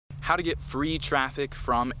how to get free traffic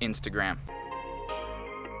from Instagram.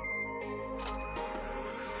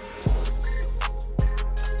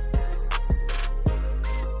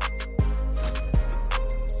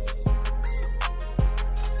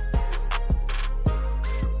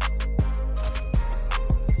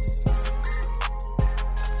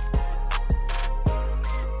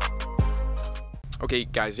 Okay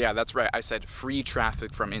guys, yeah, that's right. I said free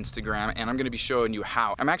traffic from Instagram, and I'm gonna be showing you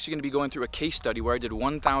how. I'm actually gonna be going through a case study where I did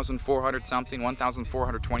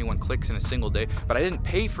 1,421 clicks in a single day, but I didn't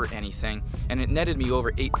pay for anything, and it netted me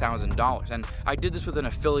over $8,000. And I did this with an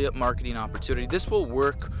affiliate marketing opportunity. This will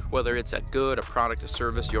work whether it's a good, a product, a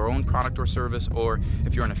service, your own product or service, or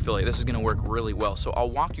if you're an affiliate. This is gonna work really well. So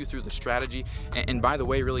I'll walk you through the strategy. And by the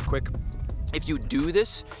way, really quick, if you do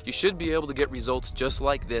this, you should be able to get results just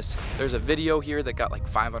like this. There's a video here that got like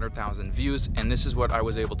 500,000 views, and this is what I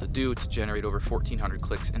was able to do to generate over 1,400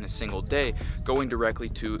 clicks in a single day, going directly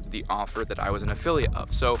to the offer that I was an affiliate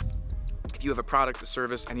of. So if you have a product, a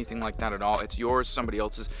service, anything like that at all, it's yours, somebody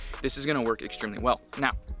else's, this is gonna work extremely well.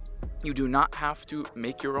 Now, you do not have to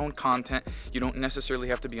make your own content. You don't necessarily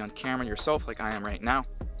have to be on camera yourself like I am right now.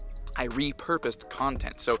 I repurposed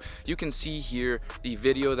content. So you can see here the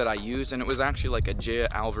video that I used, and it was actually like a Jaya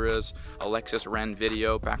Alvarez, Alexis Ren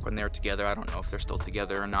video back when they were together. I don't know if they're still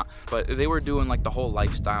together or not, but they were doing like the whole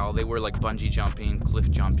lifestyle. They were like bungee jumping, cliff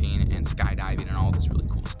jumping, and skydiving and all this really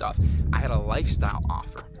cool stuff. I had a lifestyle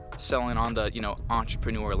offer selling on the,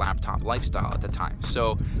 entrepreneur laptop lifestyle at the time.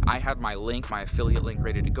 So I had my link, my affiliate link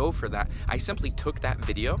ready to go for that. I simply took that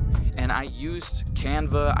video and I used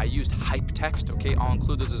Canva, I used Hype Text, okay? I'll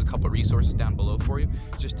include those as a couple of resources down below for you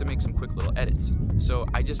just to make some quick little edits. So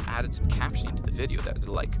I just added some captioning to the video that's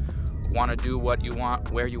like, want to do what you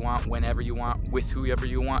want, where you want, whenever you want, with whoever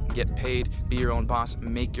you want, get paid, be your own boss,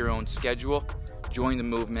 make your own schedule, join the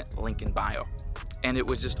movement, link in bio. And it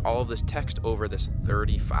was just all of this text over this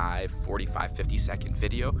 35, 45, 50-second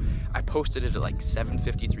video. I posted it at like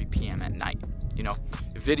 7:53 p.m. at night.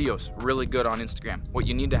 Videos, really good on Instagram. What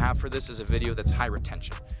you need to have for this is a video that's high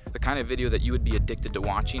retention. The kind of video that you would be addicted to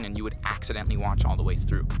watching and you would accidentally watch all the way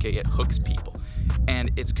through, okay? It hooks people.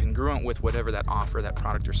 And it's congruent with whatever that offer, that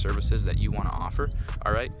product or service is that you want to offer,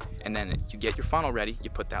 all right? And then you get your funnel ready, you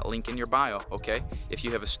put that link in your bio, okay? If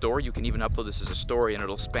you have a story, you can even upload this as a story and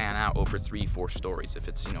it'll span out over 3-4 stories if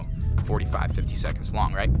it's, 45, 50 seconds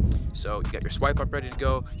long, right? So you got your swipe up ready to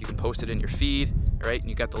go, you can post it in your feed, right? And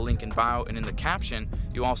you got the link in bio, and in the caption,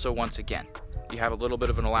 you also, once again, you have a little bit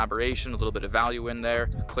of an elaboration, a little bit of value in there.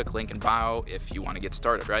 Click link in bio if you want to get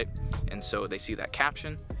started, right? And so they see that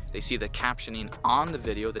caption, they see the captioning on the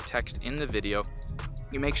video, the text in the video.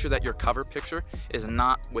 You make sure that your cover picture is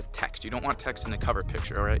not with text. You don't want text in the cover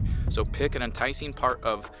picture, all right? So pick an enticing part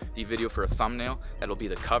of the video for a thumbnail. That'll be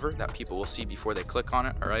the cover that people will see before they click on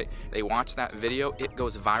it, all right? They watch that video, it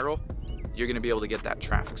goes viral. You're gonna be able to get that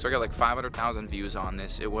traffic. So I got like 500,000 views on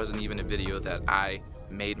this. It wasn't even a video that I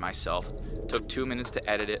made myself. Took 2 minutes to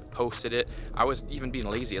edit it, posted it. I was even being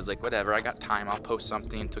lazy. I was like, whatever, I got time, I'll post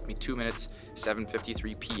something. It took me 2 minutes,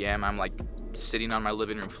 7:53 p.m. I'm like sitting on my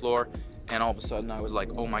living room floor, and all of a sudden I was like,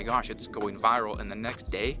 oh my gosh, it's going viral. And the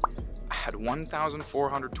next day, I had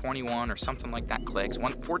 1,421 or something like that clicks,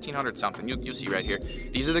 1,400 something. You'll see right here.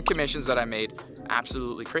 These are the commissions that I made.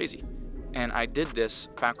 Absolutely crazy. And I did this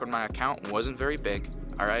back when my account wasn't very big,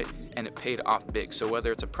 all right? And it paid off big. So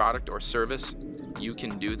whether it's a product or service, you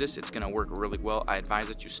can do this. It's gonna work really well. I advise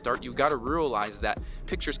that you start. You've gotta realize that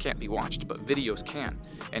pictures can't be watched, but videos can.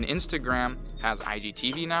 And Instagram has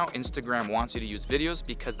IGTV now. Instagram wants you to use videos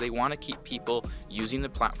because they wanna keep people using the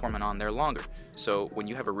platform and on there longer. So when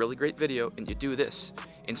you have a really great video and you do this,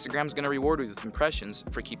 Instagram's gonna reward you with impressions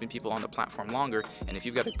for keeping people on the platform longer. And if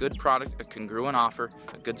you've got a good product, a congruent offer,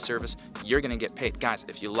 a good service, you're gonna get paid. Guys,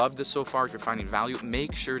 if you love this so far, if you're finding value,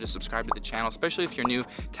 make sure to subscribe to the channel, especially if you're new.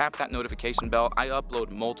 Tap that notification bell. I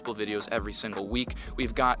upload multiple videos every single week.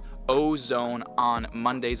 We've got Ozone on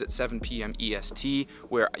Mondays at 7 p.m. EST,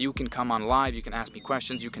 where you can come on live, you can ask me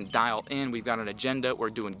questions, you can dial in. We've got an agenda, we're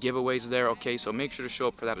doing giveaways there, okay? So make sure to show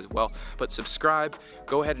up for that as well. But subscribe,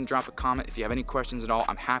 go ahead and drop a comment if you have any questions at all.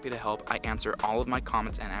 I'm happy to help. I answer all of my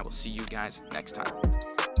comments, and I will see you guys next time.